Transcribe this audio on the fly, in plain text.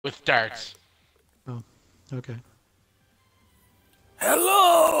with darts. Oh, okay.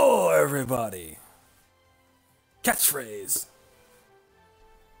 Hello, everybody. Catchphrase. Is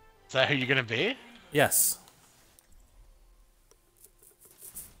that who you're gonna be? Yes.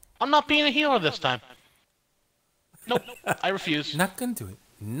 I'm not being a healer this time. Nope, I refuse. Not gonna do it.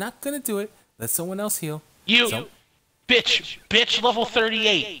 Not gonna do it. Let someone else heal. You, bitch, level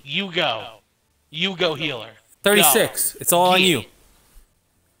 38. You go. You go, healer. 36. Go. It's all on you.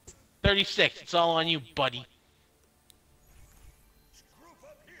 36. It's all on you, buddy.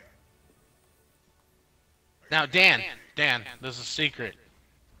 Now, Dan, there's a secret.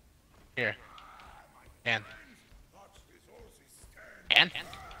 Here. Dan.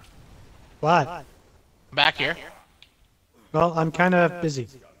 What? Back here. Well, I'm kind of busy.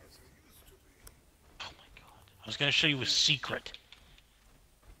 Oh my god. I was gonna show you a secret.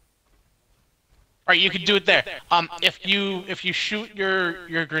 Alright, you can do it there. If you shoot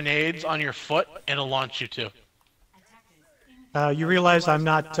your grenades on your foot, it'll launch you too. You realize I'm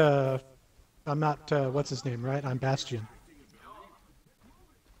not, what's his name, right? I'm Bastion.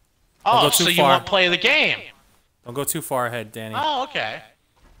 Oh, go so too you far. won't play the game. Don't go too far ahead, Danny. Oh, okay.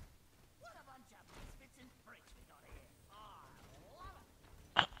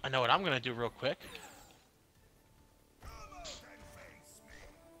 I know what I'm gonna do real quick.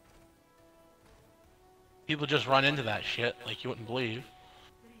 People just run into that shit like you wouldn't believe.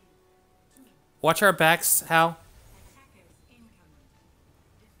 Watch our backs, Hal.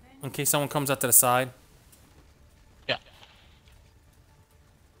 In case someone comes out to the side. Yeah.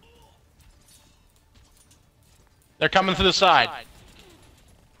 They're coming to the side.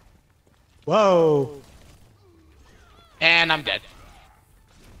 Whoa! And I'm dead.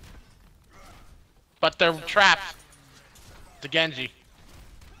 But they're trapped. The Genji.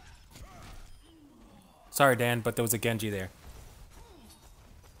 Sorry, Dan, but there was a Genji there.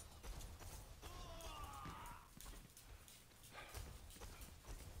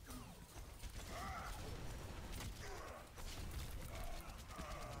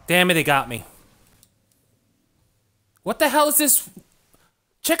 Damn it, they got me. What the hell is this?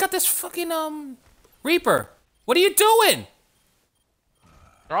 Check out this fucking, Reaper. What are you doing?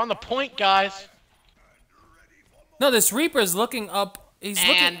 They're on the point, guys. No, this Reaper's looking up. He's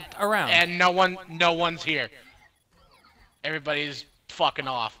looking around. And no one's here. Everybody's fucking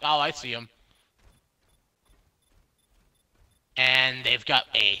off. Oh, I see him. And they've got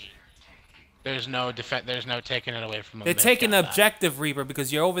A. There's no defense. There's no taking it away from them. They're taking the objective, Reaper,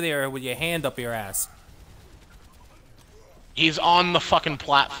 because you're over there with your hand up your ass. He's on the fucking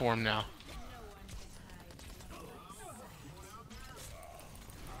platform now.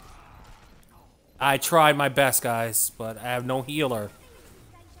 I tried my best, guys, but I have no healer.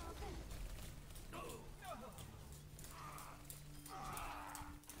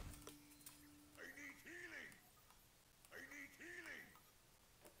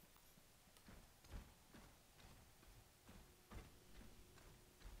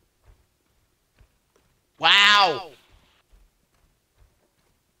 Wow!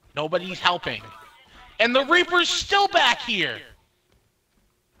 Nobody's helping. And the Reaper's still back here!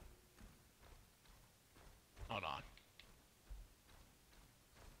 Hold on.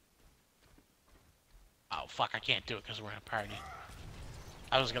 Oh, fuck, I can't do it because we're in a party.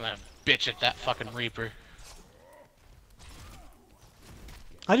 I was gonna bitch at that fucking Reaper.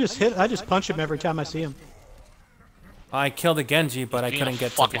 I just punch him every time I see him. I killed a Genji, but I couldn't get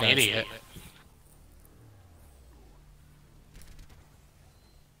to the fucking guys. idiot.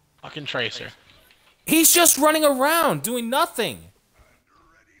 Fucking Tracer. He's just running around, doing nothing.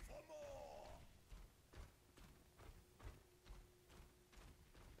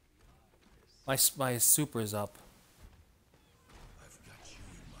 My super is up.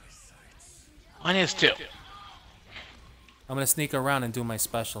 Mine is too. I'm gonna sneak around and do my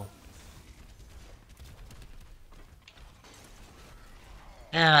special.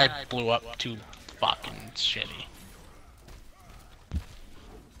 And I blew up too fucking shitty.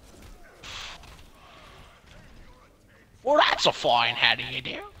 Well, that's a fine. How do you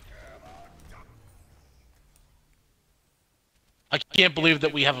do? I can't believe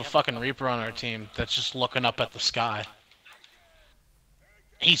that we have a fucking Reaper on our team that's just looking up at the sky.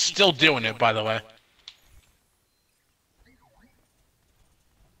 He's still doing it, by the way.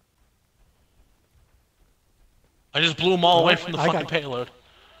 I just blew them all away from the fucking payload.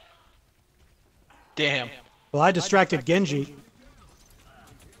 Damn. Well, I distracted Genji.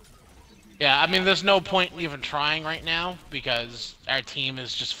 Yeah, I mean, there's no point even trying right now because our team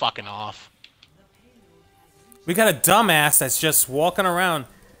is just fucking off. We got a dumbass that's just walking around.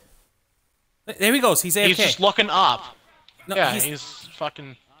 There he goes. He's AFK. He's just looking up. No, Yeah, he's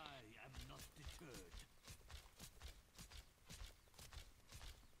fucking...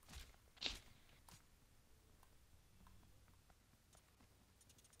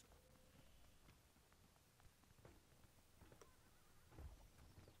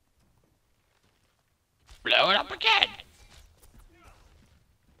 Blow it up again.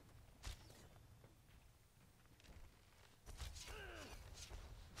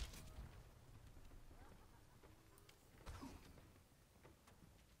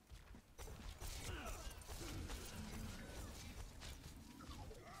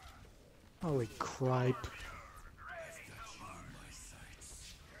 Holy cripe.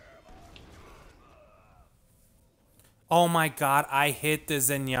 Oh my god, I hit the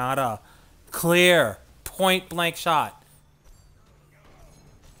Zenyatta. Clear. Point blank shot.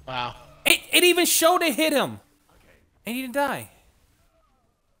 Wow. It even showed it hit him. And he didn't die.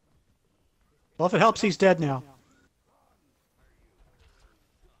 Well, if it helps, he's dead now.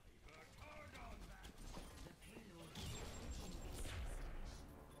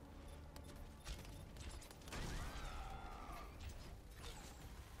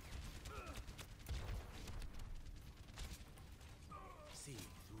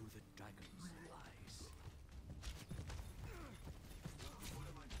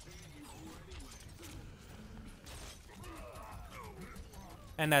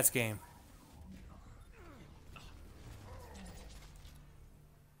 And that's game.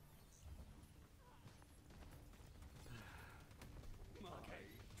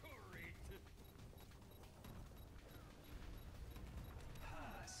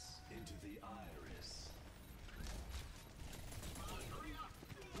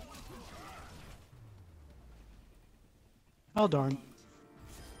 Oh, darn.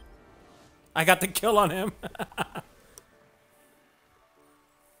 I got the kill on him.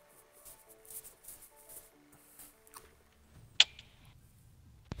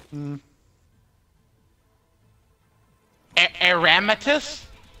 Arametus?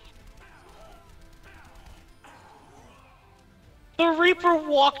 The Reaper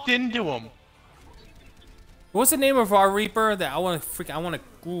walked into him. What's the name of our Reaper that I want to I want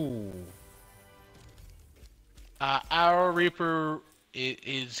to... Ooh. Our Reaper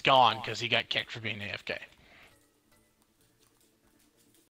is gone because he got kicked for being AFK.